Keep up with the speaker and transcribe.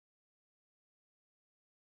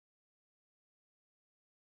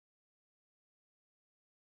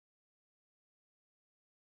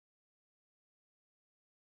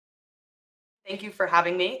Thank you for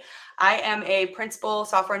having me. I am a principal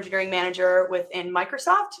software engineering manager within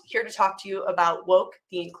Microsoft, here to talk to you about Woke,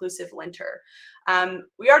 the inclusive linter.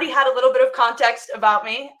 We already had a little bit of context about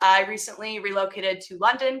me. I recently relocated to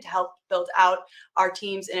London to help build out our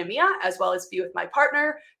teams in EMEA, as well as be with my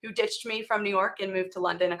partner, who ditched me from New York and moved to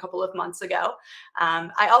London a couple of months ago.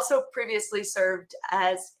 I also previously served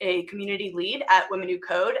as a community lead at Women Who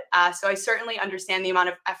Code, so I certainly understand the amount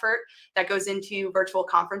of effort that goes into virtual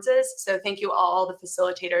conferences. So thank you all the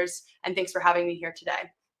facilitators, and thanks for having me here today.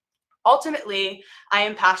 Ultimately, I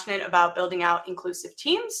am passionate about building out inclusive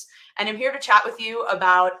teams, and I'm here to chat with you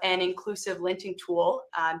about an inclusive linting tool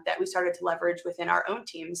that we started to leverage within our own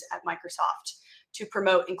teams at Microsoft to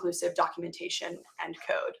promote inclusive documentation and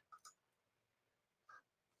code.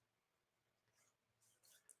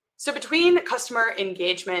 So between customer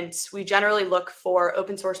engagements, we generally look for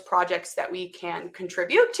open source projects that we can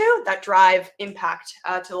contribute to that drive impact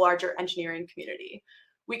to the larger engineering community.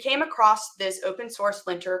 We came across this open source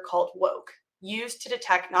linter called Woke, used to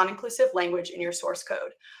detect non-inclusive language in your source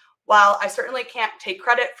code. While I certainly can't take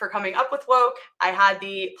credit for coming up with Woke, I had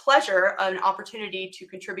the pleasure of an opportunity to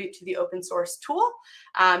contribute to the open source tool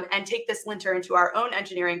and take this linter into our own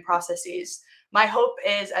engineering processes. My hope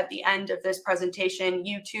is at the end of this presentation,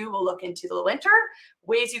 you too will look into the linter,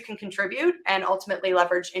 ways you can contribute, and ultimately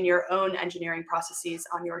leverage in your own engineering processes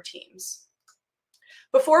on your teams.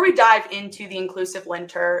 Before we dive into the inclusive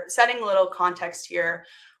linter, setting a little context here,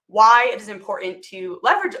 why it is important to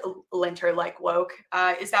leverage a linter like Woke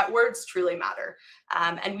is that words truly matter.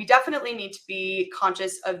 And we definitely need to be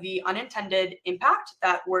conscious of the unintended impact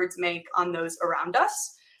that words make on those around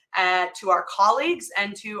us, to our colleagues,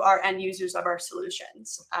 and to our end users of our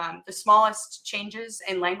solutions. The smallest changes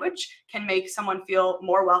in language can make someone feel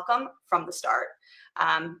more welcome from the start.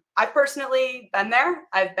 I've personally been there.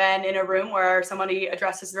 I've been in a room where somebody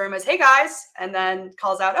addresses the room as, "Hey guys," and then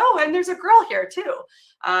calls out, "Oh, and there's a girl here too."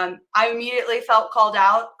 I immediately felt called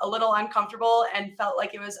out, a little uncomfortable, and felt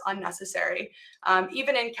like it was unnecessary.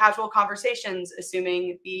 Even in casual conversations,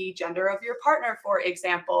 assuming the gender of your partner, for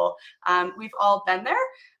example, we've all been there.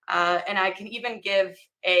 And I can even give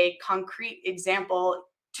a concrete example.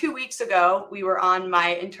 2 weeks ago, we were on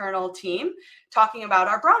my internal team talking about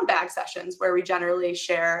our brown bag sessions, where we generally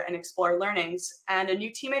share and explore learnings. And a new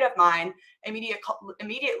teammate of mine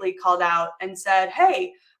immediately called out and said,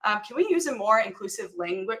 "Hey, can we use a more inclusive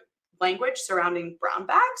language surrounding brown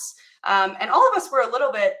bags?" And all of us were a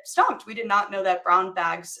little bit stumped. We did not know that brown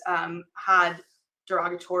bags had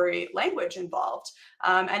derogatory language involved.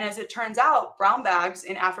 And as it turns out, brown bags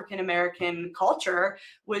in African-American culture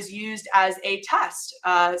was used as a test.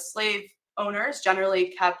 Slave owners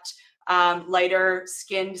generally kept lighter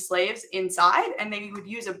skinned slaves inside, and they would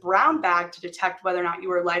use a brown bag to detect whether or not you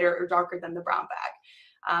were lighter or darker than the brown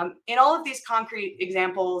bag. In all of these concrete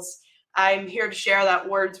examples, I'm here to share that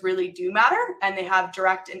words really do matter, and they have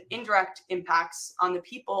direct and indirect impacts on the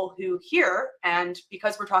people who hear, and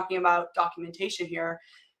because we're talking about documentation here,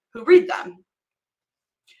 who read them.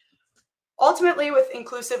 Ultimately, with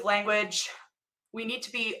inclusive language, we need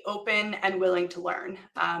to be open and willing to learn.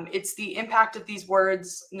 It's the impact of these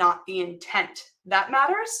words, not the intent, that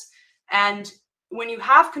matters. And when you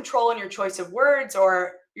have control in your choice of words,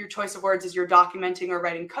 or your choice of words as you're documenting or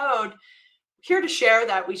writing code, here to share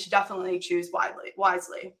that we should definitely choose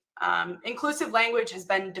wisely. Inclusive language has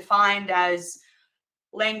been defined as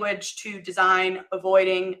language to design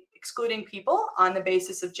avoiding excluding people on the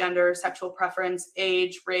basis of gender, sexual preference,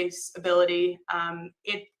 age, race, ability.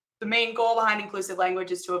 The main goal behind inclusive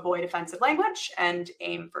language is to avoid offensive language and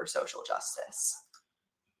aim for social justice.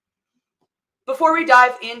 Before we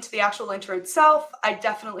dive into the actual linter itself, I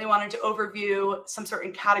definitely wanted to overview some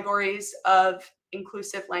certain categories of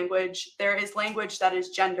inclusive language. There is language that is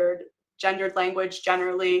gendered language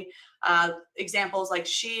generally. Examples like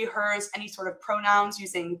she, hers, any sort of pronouns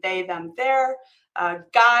using they, them, their.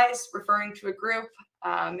 Guys referring to a group.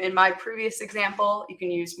 In my previous example, you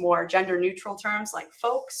can use more gender neutral terms like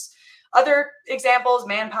folks. Other examples,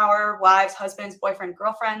 manpower, wives, husbands, boyfriend,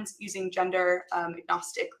 girlfriends, using gender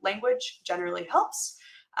agnostic language generally helps.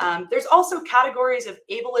 There's also categories of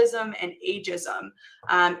ableism and ageism.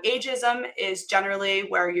 Ageism is generally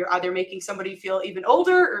where you're either making somebody feel even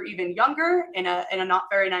older or even younger in a not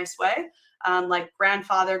very nice way, like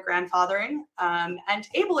grandfather, grandfathering. And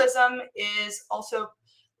ableism is also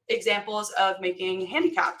examples of making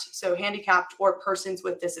handicapped. So handicapped or persons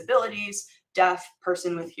with disabilities, deaf,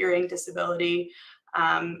 person with hearing disability.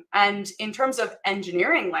 And in terms of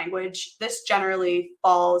engineering language, this generally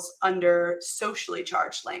falls under socially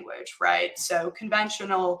charged language, right? So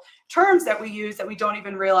conventional terms that we use that we don't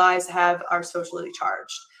even realize are socially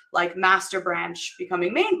charged. like master branch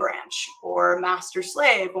becoming main branch, or master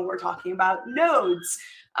slave when we're talking about nodes,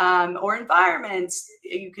 or environments.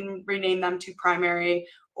 You can rename them to primary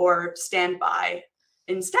or standby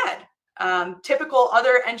instead. Typical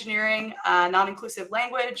other engineering, non-inclusive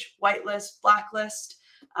language, whitelist, blacklist.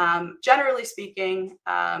 Generally speaking,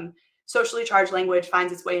 socially charged language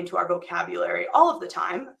finds its way into our vocabulary all of the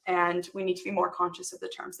time, and we need to be more conscious of the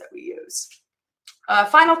terms that we use.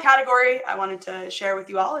 Final category I wanted to share with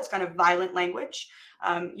you all is kind of violent language.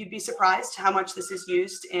 You'd be surprised how much this is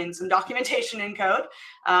used in some documentation and code.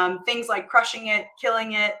 Things like crushing it,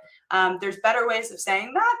 killing it. There's better ways of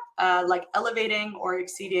saying that, like elevating or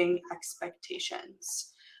exceeding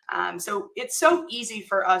expectations. So it's so easy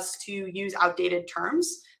for us to use outdated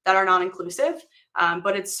terms that are non-inclusive,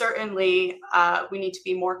 but it's certainly, we need to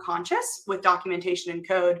be more conscious with documentation and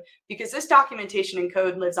code, because this documentation and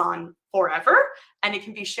code lives on forever and it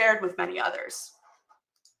can be shared with many others.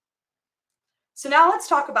 So now let's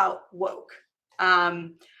talk about woke.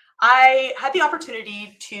 I had the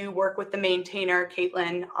opportunity to work with the maintainer,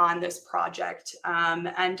 Caitlin, on this project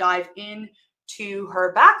and dive into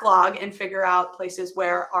her backlog and figure out places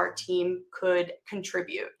where our team could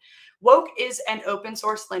contribute. Woke is an open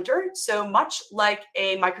source linter, so much like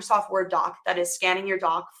a Microsoft Word doc that is scanning your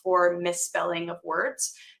doc for misspelling of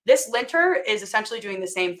words, this linter is essentially doing the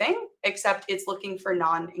same thing, except it's looking for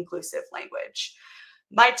non-inclusive language.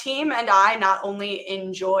 My team and I not only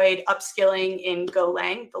enjoyed upskilling in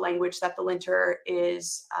Golang, the language that the linter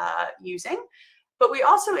is using, but we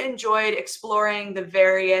also enjoyed exploring the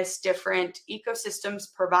various different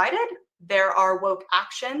ecosystems provided. There are woke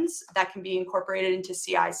actions that can be incorporated into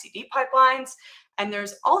CI/CD pipelines, and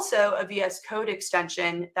there's also a VS Code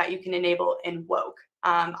extension that you can enable in woke.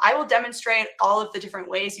 I will demonstrate all of the different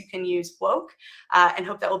ways you can use woke and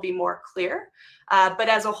hope that will be more clear. But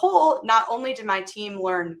as a whole, not only did my team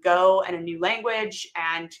learn Go and a new language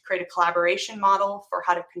and create a collaboration model for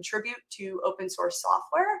how to contribute to open source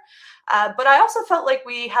software, but I also felt like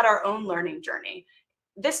we had our own learning journey,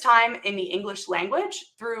 this time in the English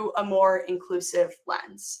language through a more inclusive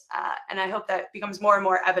lens. And I hope that becomes more and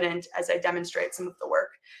more evident as I demonstrate some of the work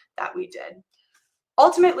that we did.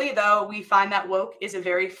 Ultimately, though, we find that woke is a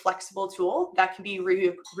very flexible tool that can be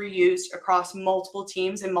reused across multiple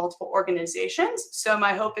teams and multiple organizations. So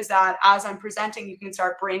my hope is that as I'm presenting, you can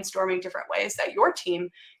start brainstorming different ways that your team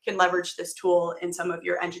can leverage this tool in some of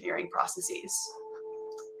your engineering processes.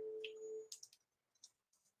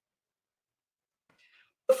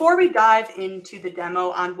 Before we dive into the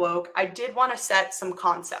demo on woke, I did want to set some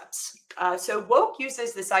concepts. So woke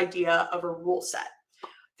uses this idea of a rule set.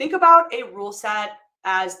 Think about a rule set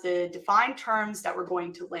as the defined terms that we're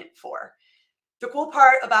going to lint for. The cool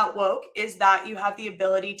part about woke is that you have the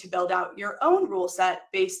ability to build out your own rule set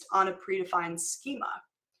based on a predefined schema.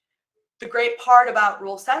 The great part about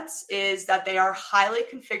rule sets is that they are highly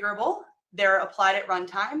configurable, they're applied at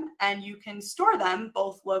runtime, and you can store them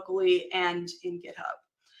both locally and in GitHub.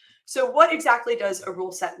 So what exactly does a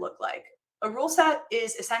rule set look like? A rule set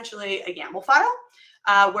is essentially a YAML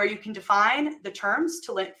file where you can define the terms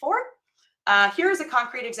to lint for. Here is a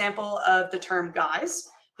concrete example of the term guys.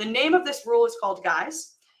 The name of this rule is called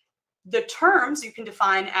guys. The terms you can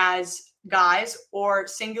define as guys or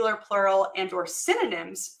singular, plural, and or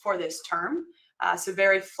synonyms for this term. So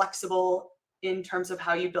very flexible in terms of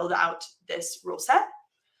how you build out this rule set.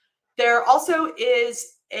 There also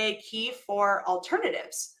is a key for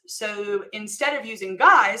alternatives. So instead of using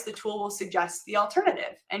guys, the tool will suggest the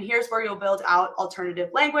alternative. And here's where you'll build out alternative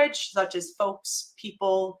language, such as folks,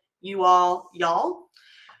 people, you all, y'all.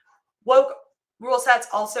 Woke rule sets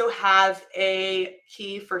also have a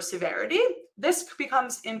key for severity. This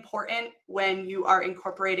becomes important when you are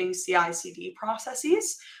incorporating CI/CD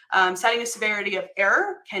processes. Setting a severity of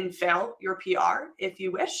error can fail your PR if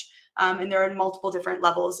you wish. And there are multiple different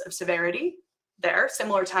levels of severity there,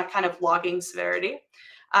 similar to kind of logging severity.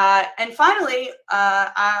 And finally,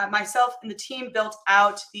 myself and the team built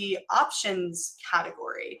out the options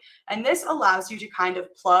category. And this allows you to kind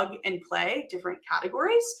of plug and play different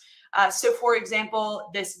categories. So for example,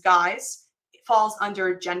 this guys falls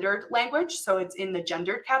under gendered language. So it's in the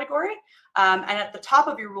gendered category. And at the top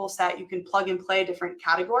of your rule set, you can plug and play different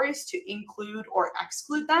categories to include or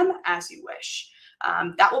exclude them as you wish.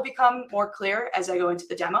 That will become more clear as I go into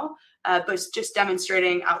the demo, but it's just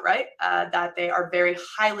demonstrating outright that they are very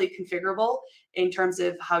highly configurable in terms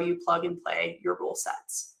of how you plug and play your rule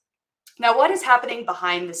sets. Now, what is happening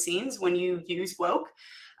behind the scenes when you use woke?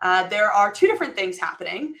 There are two different things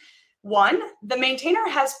happening. One, the maintainer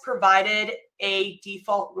has provided a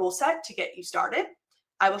default rule set to get you started.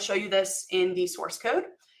 I will show you this in the source code.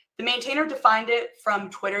 The maintainer defined it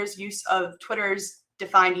from Twitter's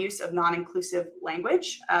defined use of non-inclusive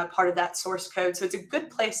language, part of that source code. So it's a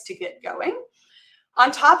good place to get going.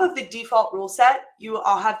 On top of the default rule set, you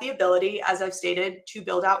all have the ability, as I've stated, to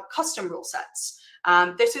build out custom rule sets.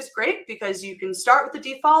 This is great because you can start with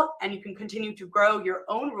the default and you can continue to grow your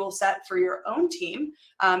own rule set for your own team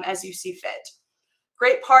as you see fit.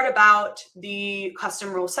 Great part about the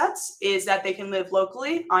custom rule sets is that they can live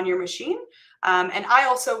locally on your machine. And I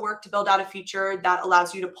also work to build out a feature that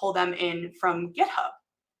allows you to pull them in from GitHub.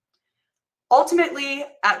 Ultimately,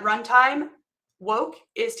 at runtime, Woke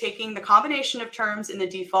is taking the combination of terms in the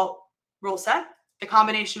default rule set, the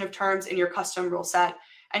combination of terms in your custom rule set,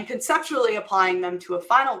 and conceptually applying them to a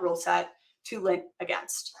final rule set to lint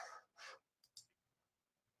against.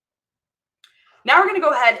 Now we're going to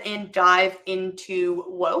go ahead and dive into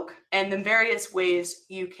Woke and the various ways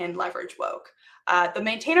you can leverage Woke. The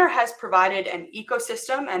maintainer has provided an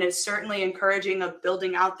ecosystem and is certainly encouraging of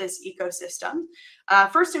building out this ecosystem.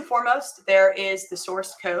 First and foremost, there is the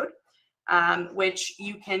source code, which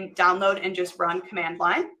you can download and just run command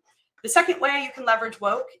line. The second way you can leverage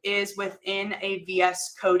Woke is within a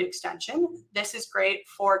VS Code extension. This is great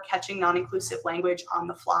for catching non-inclusive language on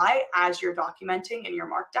the fly as you're documenting in your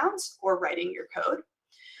markdowns or writing your code.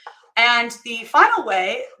 And the final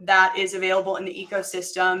way that is available in the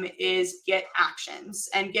ecosystem is Git Actions.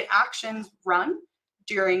 And Git Actions run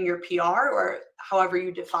during your PR or however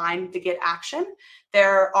you define the Git action.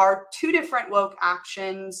 There are two different Woke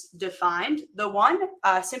actions defined. The one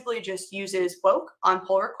simply just uses Woke on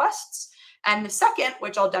pull requests. And the second,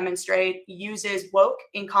 which I'll demonstrate, uses Woke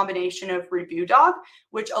in combination of review dog,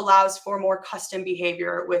 which allows for more custom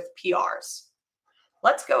behavior with PRs.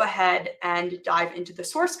 Let's go ahead and dive into the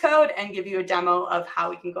source code and give you a demo of how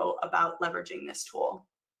we can go about leveraging this tool.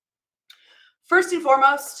 First and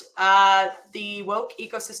foremost, the Woke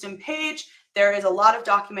ecosystem page, there is a lot of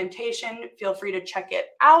documentation. Feel free to check it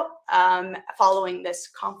out following this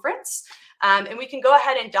conference. And we can go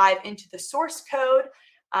ahead and dive into the source code.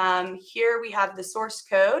 Here we have the source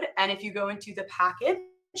code. And if you go into the package,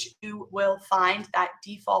 you will find that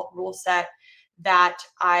default rule set that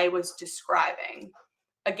I was describing.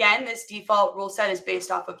 Again, this default rule set is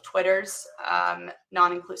based off of Twitter's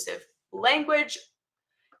non-inclusive language.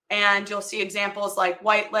 And you'll see examples like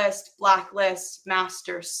whitelist, blacklist,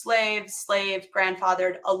 master, slave,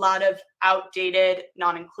 grandfathered, a lot of outdated,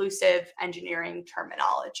 non-inclusive engineering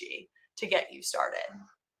terminology to get you started.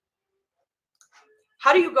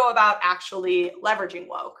 How do you go about actually leveraging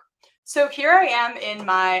Woke? So here I am in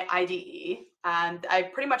my IDE, and I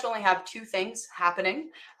pretty much only have two things happening.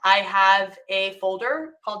 I have a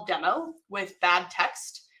folder called demo with bad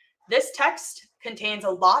text. This text contains a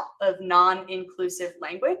lot of non-inclusive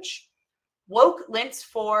language. Woke links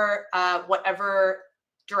for whatever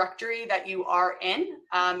directory that you are in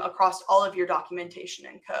across all of your documentation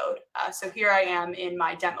and code. So here I am in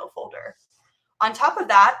my demo folder. On top of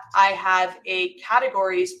that, I have a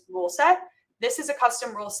categories rule set. This is a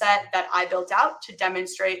custom rule set that I built out to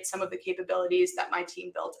demonstrate some of the capabilities that my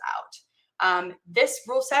team built out. This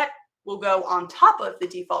rule set will go on top of the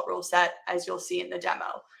default rule set, as you'll see in the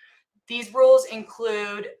demo. These rules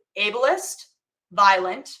include ableist,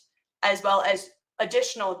 violent, as well as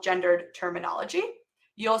additional gendered terminology.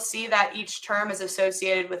 You'll see that each term is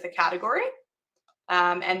associated with a category.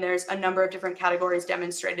 And there's a number of different categories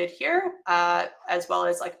demonstrated here, as well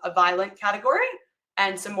as like a violent category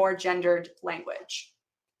and some more gendered language.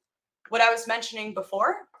 What I was mentioning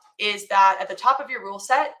before is that at the top of your rule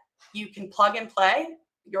set, you can plug and play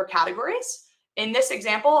your categories. In this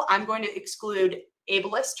example, I'm going to exclude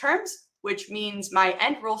ableist terms, which means my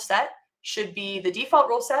end rule set should be the default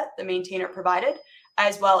rule set the maintainer provided,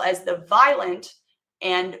 as well as the violent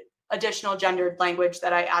and additional gendered language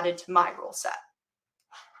that I added to my rule set.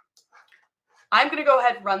 I'm going to go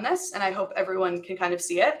ahead and run this, and I hope everyone can kind of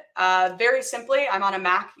see it. Very simply, I'm on a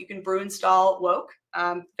Mac. You can brew install Woke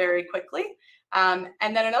very quickly. And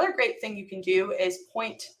then another great thing you can do is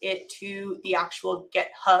point it to the actual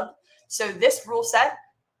GitHub. So this rule set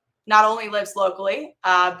not only lives locally,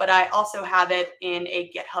 but I also have it in a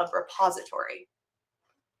GitHub repository.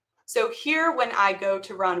 So here, when I go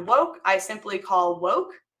to run Woke, I simply call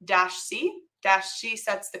Woke-C. -C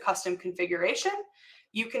sets the custom configuration.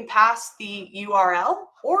 You can pass the URL,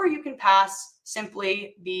 or you can pass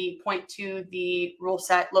simply the point to the rule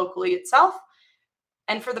set locally itself.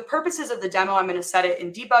 And for the purposes of the demo, I'm going to set it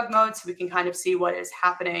in debug mode so we can kind of see what is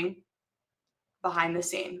happening behind the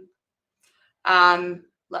scene.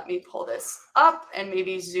 Let me pull this up and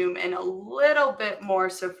maybe zoom in a little bit more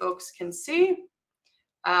so folks can see.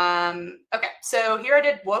 Okay, so here I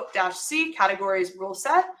did Woke-C categories rule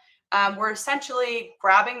set. we're essentially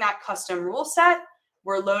grabbing that custom rule set,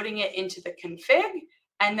 we're loading it into the config,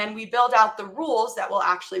 and then we build out the rules that we'll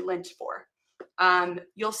actually lint for.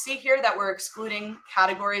 You'll see here that we're excluding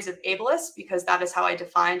categories of ableist because that is how I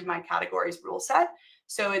defined my categories rule set.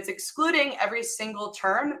 So it's excluding every single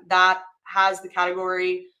term that has the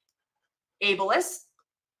category ableist.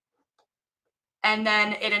 And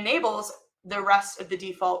then it enables the rest of the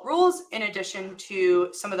default rules in addition to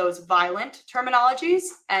some of those violent terminologies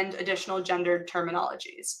and additional gendered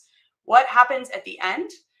terminologies. What happens at the end?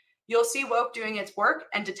 You'll see woke doing its work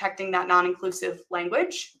and detecting that non-inclusive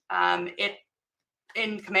language. It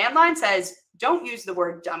in command line says, don't use the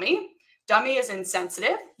word dummy. Dummy is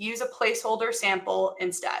insensitive. Use a placeholder sample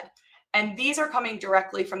instead. And these are coming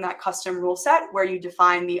directly from that custom rule set where you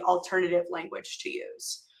define the alternative language to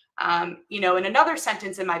use. In another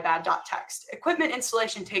sentence in my bad.txt, equipment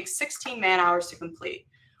installation takes 16 man hours to complete.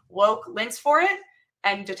 Woke lints for it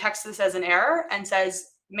and detects this as an error and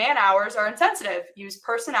says, man hours are insensitive. Use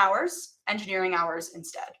person hours, engineering hours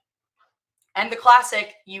instead. And the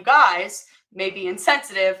classic, you guys may be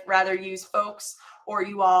insensitive, rather use folks or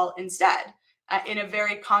you all instead. In a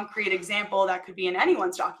very concrete example that could be in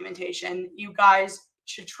anyone's documentation, you guys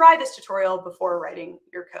should try this tutorial before writing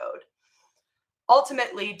your code.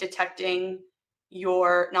 Ultimately detecting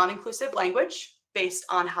your non-inclusive language based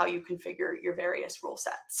on how you configure your various rule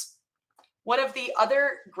sets. One of the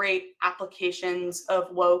other great applications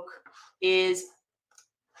of woke is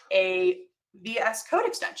a VS Code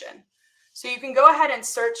extension. So you can go ahead and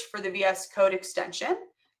search for the VS Code extension,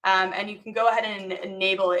 and you can go ahead and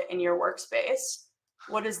enable it in your workspace.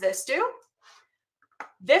 What does this do?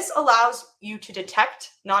 This allows you to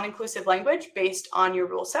detect non-inclusive language based on your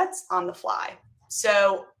rule sets on the fly.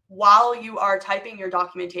 So while you are typing your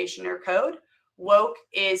documentation or code, woke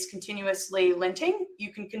is continuously linting.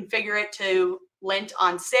 You can configure it to lint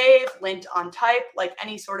on save, lint on type, like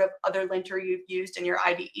any sort of other linter you've used in your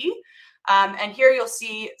IDE. And here you'll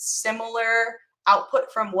see similar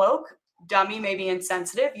output from woke. Dummy may be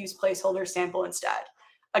insensitive, use placeholder sample instead.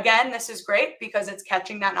 Again, this is great because it's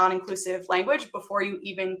catching that non-inclusive language before you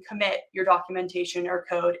even commit your documentation or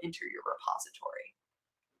code into your repository.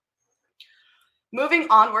 Moving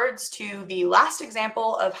onwards to the last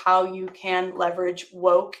example of how you can leverage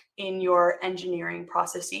woke in your engineering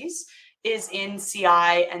processes is in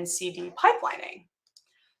CI and CD pipelining.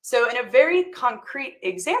 So in a very concrete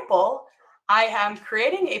example, I am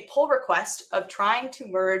creating a pull request of trying to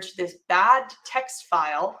merge this bad text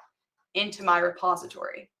file into my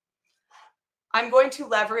repository. I'm going to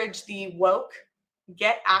leverage the woke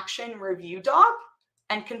get action review dog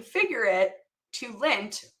and configure it to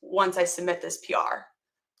lint once I submit this PR.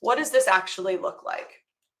 What does this actually look like?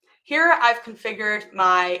 Here I've configured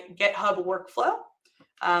my GitHub workflow.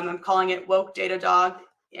 I'm calling it woke datadog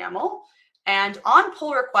YAML. And on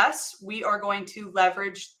pull requests, we are going to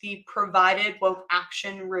leverage the provided woke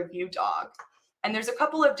action review dog. And there's a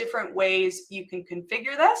couple of different ways you can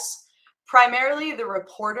configure this. Primarily, the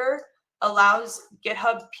reporter allows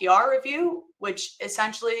GitHub PR review, which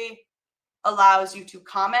essentially allows you to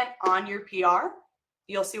comment on your PR.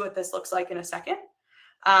 You'll see what this looks like in a second.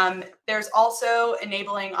 There's also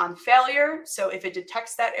enabling on failure. So if it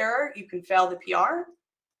detects that error, you can fail the PR.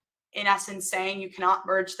 In essence, saying you cannot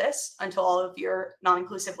merge this until all of your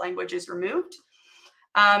non-inclusive language is removed.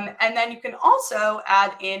 And then you can also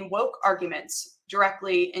add in woke arguments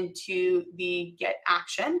directly into the get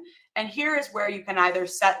action. And here is where you can either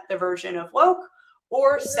set the version of woke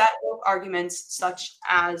or set woke arguments such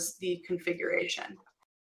as the configuration.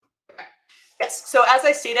 Yes, so as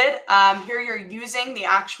I stated, here you're using the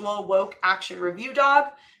actual woke action review dog.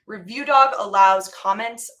 Review dog allows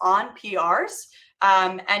comments on PRs.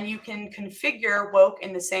 And you can configure woke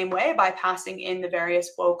in the same way by passing in the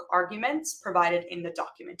various woke arguments provided in the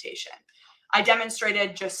documentation. I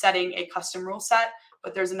demonstrated just setting a custom rule set,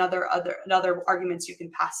 but there's other arguments you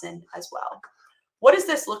can pass in as well. What does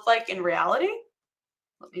this look like in reality?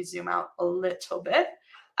 Let me zoom out a little bit.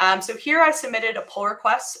 So here I submitted a pull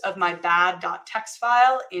request of my bad.txt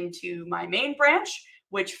file into my main branch,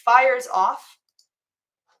 which fires off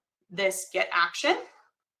this get action.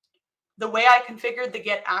 The way I configured the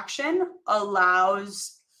get action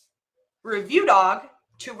allows review dog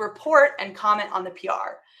to report and comment on the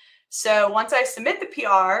PR. So once I submit the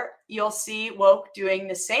PR, you'll see woke doing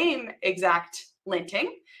the same exact linting,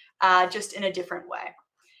 just in a different way.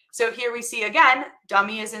 So here we see again,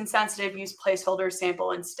 dummy is insensitive, use placeholder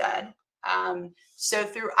sample instead. So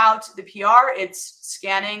throughout the PR, it's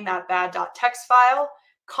scanning that bad.txt file,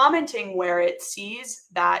 commenting where it sees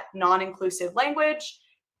that non-inclusive language.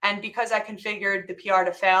 And because I configured the PR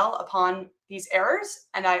to fail upon these errors,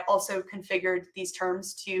 and I also configured these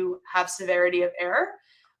terms to have severity of error.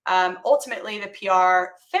 Ultimately, the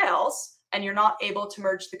PR fails, and you're not able to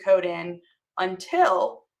merge the code in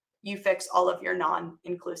until you fix all of your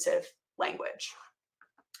non-inclusive language.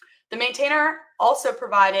 The maintainer also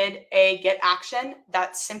provided a get action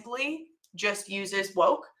that simply just uses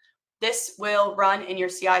woke. This will run in your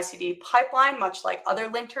CI/CD pipeline, much like other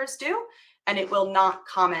linters do, and it will not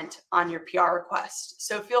comment on your PR request.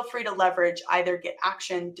 So feel free to leverage either get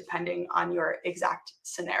action depending on your exact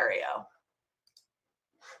scenario.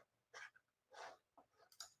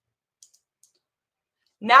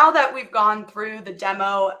 Now that we've gone through the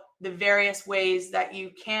demo, the various ways that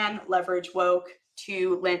you can leverage woke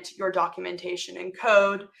to lint your documentation and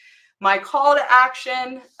code, my call to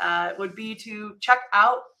action would be to check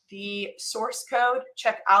out the source code,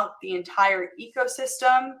 check out the entire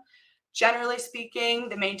ecosystem. Generally speaking,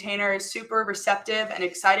 the maintainer is super receptive and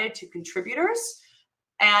excited to contributors.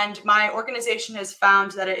 And my organization has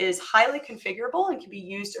found that it is highly configurable and can be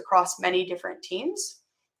used across many different teams.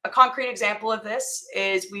 A concrete example of this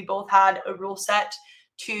is we both had a rule set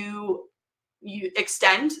to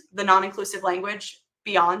extend the non-inclusive language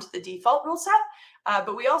beyond the default rule set.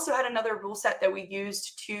 But we also had another rule set that we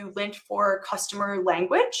used to lint for customer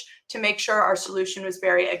language to make sure our solution was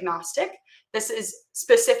very agnostic. This is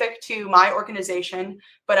specific to my organization,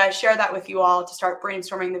 but I share that with you all to start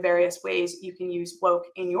brainstorming the various ways you can use woke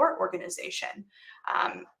in your organization.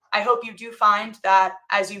 I hope you do find that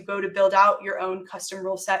as you go to build out your own custom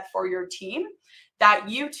rule set for your team, that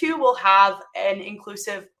you too will have an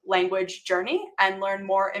inclusive language journey and learn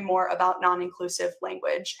more and more about non-inclusive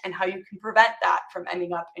language and how you can prevent that from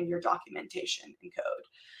ending up in your documentation and code.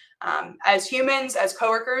 As humans, as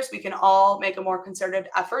coworkers, we can all make a more concerted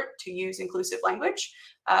effort to use inclusive language,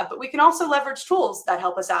 but we can also leverage tools that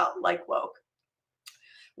help us out, like woke.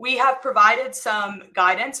 We have provided some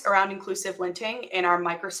guidance around inclusive linting in our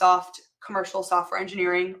Microsoft Commercial Software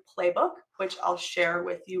Engineering Playbook, which I'll share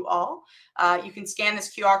with you all. You can scan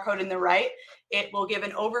this QR code in the right. It will give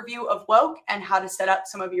an overview of woke and how to set up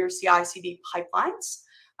some of your CI/CD pipelines.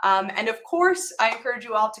 And of course, I encourage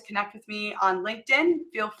you all to connect with me on LinkedIn.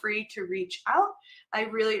 Feel free to reach out. I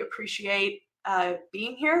really appreciate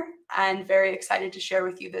being here and very excited to share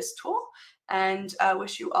with you this tool. And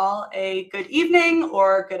wish you all a good evening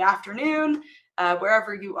or good afternoon,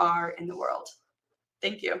 wherever you are in the world.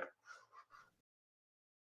 Thank you.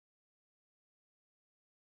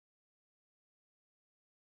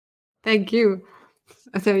 Thank you.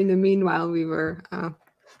 So in the meanwhile, we were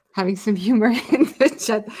having some humor in the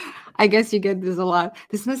chat. I guess you get this a lot.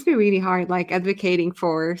 This must be really hard, like advocating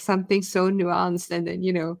for something so nuanced, and then,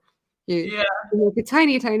 you make a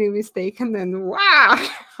tiny, tiny mistake, and then wow.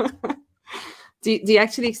 Do you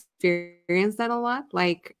actually experience that a lot?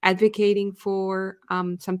 Like advocating for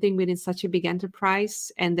something within such a big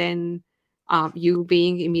enterprise, and then you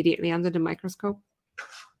being immediately under the microscope?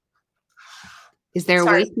 Is there a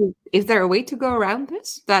way to go around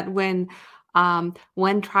this? That when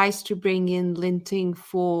one tries to bring in linting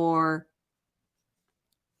for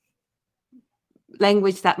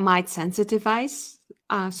language that might sensitivize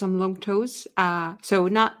some long toes, so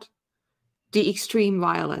not the extreme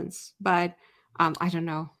violence, but I don't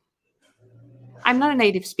know. I'm not a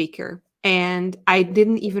native speaker, and I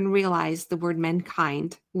didn't even realize the word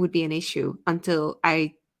mankind would be an issue until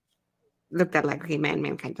I looked at like, okay,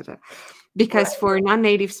 mankind. Because right. For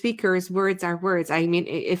non-native speakers, words are words. I mean,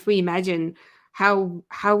 if we imagine how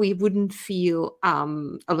we wouldn't feel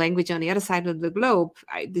a language on the other side of the globe,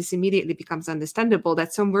 this immediately becomes understandable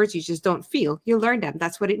that some words you just don't feel. You learn them.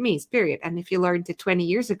 That's what it means, period. And if you learned it 20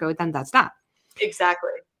 years ago, then that's that. Exactly.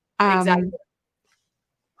 Exactly.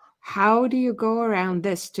 How do you go around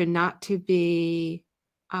this to not to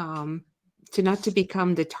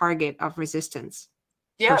become the target of resistance?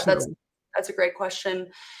 Yeah, that's a great question.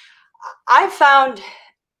 I found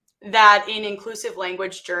that in inclusive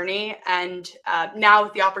language journey, and now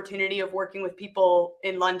with the opportunity of working with people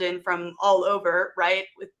in London from all over, right,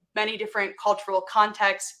 with many different cultural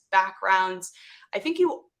contexts, backgrounds, I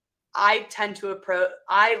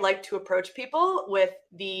like to approach people with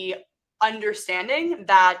the understanding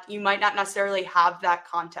that you might not necessarily have that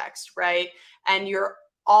context, right? And you're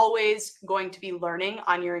always going to be learning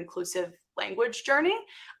on your inclusive language journey.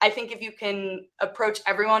 I think if you can approach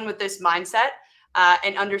everyone with this mindset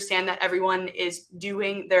and understand that everyone is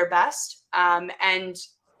doing their best and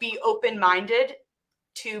be open-minded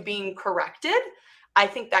to being corrected, I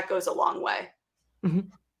think that goes a long way.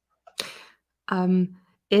 Mm-hmm.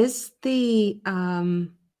 Is the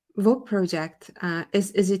Vogue project,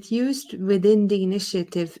 is it used within the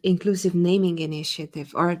initiative, inclusive naming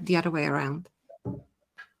initiative, or the other way around?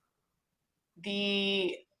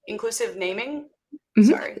 The inclusive naming? Mm-hmm.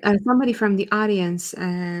 Sorry. Somebody from the audience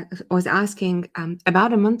was asking,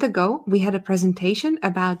 about a month ago, we had a presentation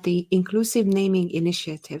about the inclusive naming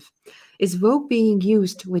initiative. Is Vogue being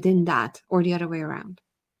used within that or the other way around?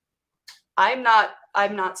 I'm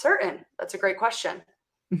not certain. That's a great question.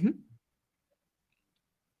 Mm-hmm.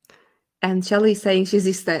 And Shelley's saying she's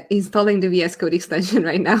installing the VS Code extension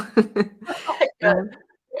right now. Good.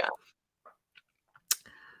 Yeah.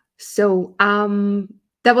 So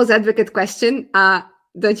that was advocate question.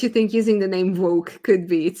 Don't you think using the name Vogue could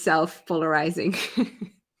be itself polarizing?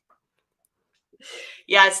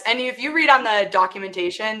 Yes, and if you read on the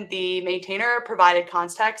documentation, the maintainer provided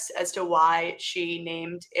context as to why she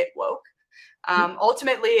named it woke.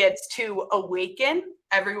 Ultimately, it's to awaken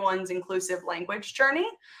everyone's inclusive language journey.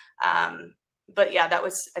 But yeah, that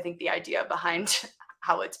was, I think, the idea behind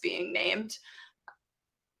how it's being named.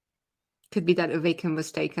 Could be that awaken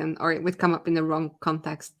was taken, or it would come up in the wrong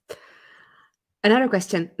context. Another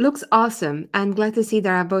question. Looks awesome, and glad to see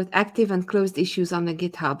there are both active and closed issues on the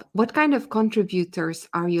GitHub. What kind of contributors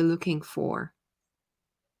are you looking for?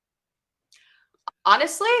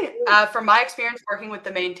 Honestly, from my experience working with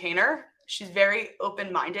the maintainer, she's very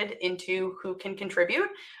open-minded into who can contribute.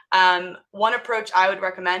 One approach I would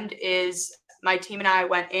recommend is my team and I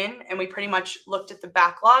went in and we pretty much looked at the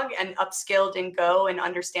backlog and upskilled in Go and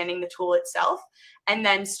understanding the tool itself, and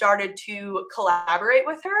then started to collaborate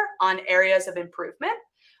with her on areas of improvement.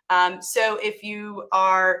 So if you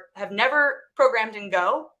have never programmed in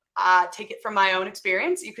Go, take it from my own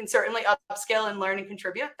experience. You can certainly upskill and learn and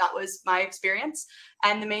contribute. That was my experience.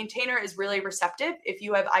 And the maintainer is really receptive if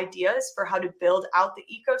you have ideas for how to build out the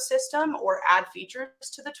ecosystem or add features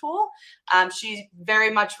to the tool. She's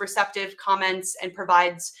very much receptive, comments, and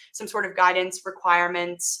provides some sort of guidance,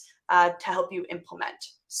 requirements to help you implement.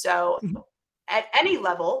 So at any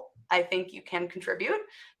level, I think you can contribute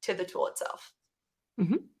to the tool itself.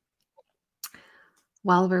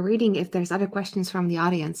 While we're reading, if there's other questions from the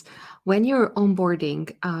audience, when you're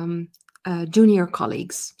onboarding junior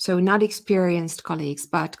colleagues, so not experienced colleagues,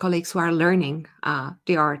 but colleagues who are learning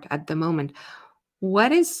the art at the moment,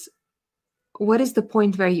 what is the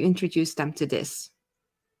point where you introduce them to this,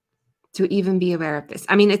 to even be aware of this?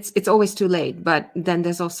 I mean, it's always too late, but then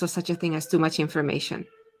there's also such a thing as too much information.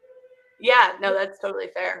 Yeah, no, that's totally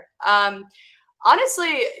fair.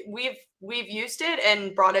 Honestly, we've used it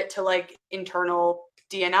and brought it to like internal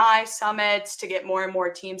D&I summits to get more and more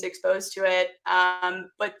teams exposed to it.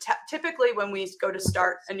 But typically when we go to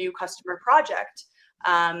start a new customer project,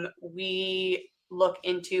 we look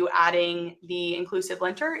into adding the inclusive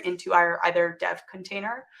linter into our either dev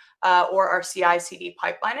container or our CI/CD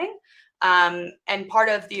pipelining. And part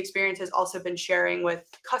of the experience has also been sharing with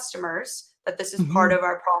customers that this is part of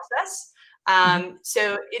our process.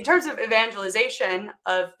 So in terms of evangelization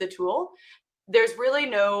of the tool, there's really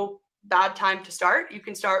no bad time to start. You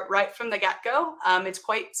can start right from the get-go. It's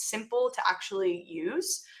quite simple to actually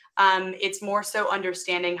use. It's more so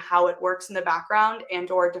understanding how it works in the background and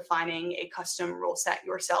or defining a custom rule set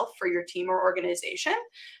yourself for your team or organization.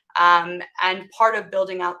 And part of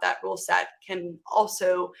building out that rule set can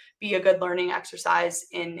also be a good learning exercise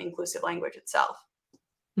in inclusive language itself.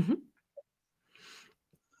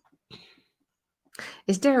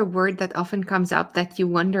 Is there a word that often comes up that you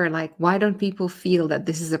wonder, like, why don't people feel that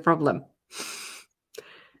this is a problem?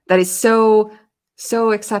 That is so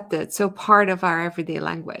accepted, so part of our everyday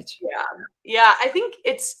language. Yeah. I think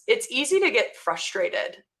it's easy to get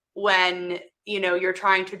frustrated when you're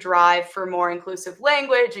trying to drive for more inclusive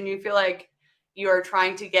language and you feel like you're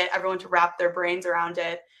trying to get everyone to wrap their brains around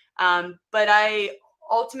it. But I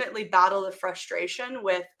ultimately battle the frustration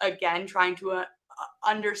with, again, trying to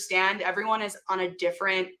understand everyone is on a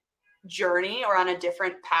different journey or on a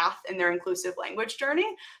different path in their inclusive language journey.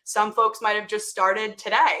 Some folks might have just started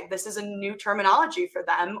today. This is a new terminology for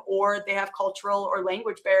them, or they have cultural or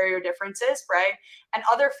language barrier differences, right? And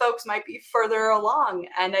other folks might be further along.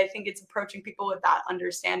 And I think it's approaching people with that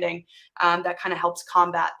understanding that kind of helps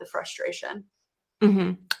combat the frustration.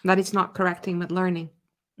 That it's not correcting, but learning.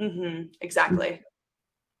 Exactly.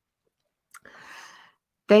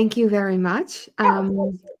 Thank you very much.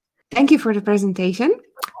 Thank you for the presentation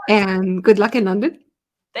and good luck in London.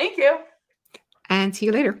 Thank you. And see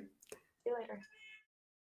you later.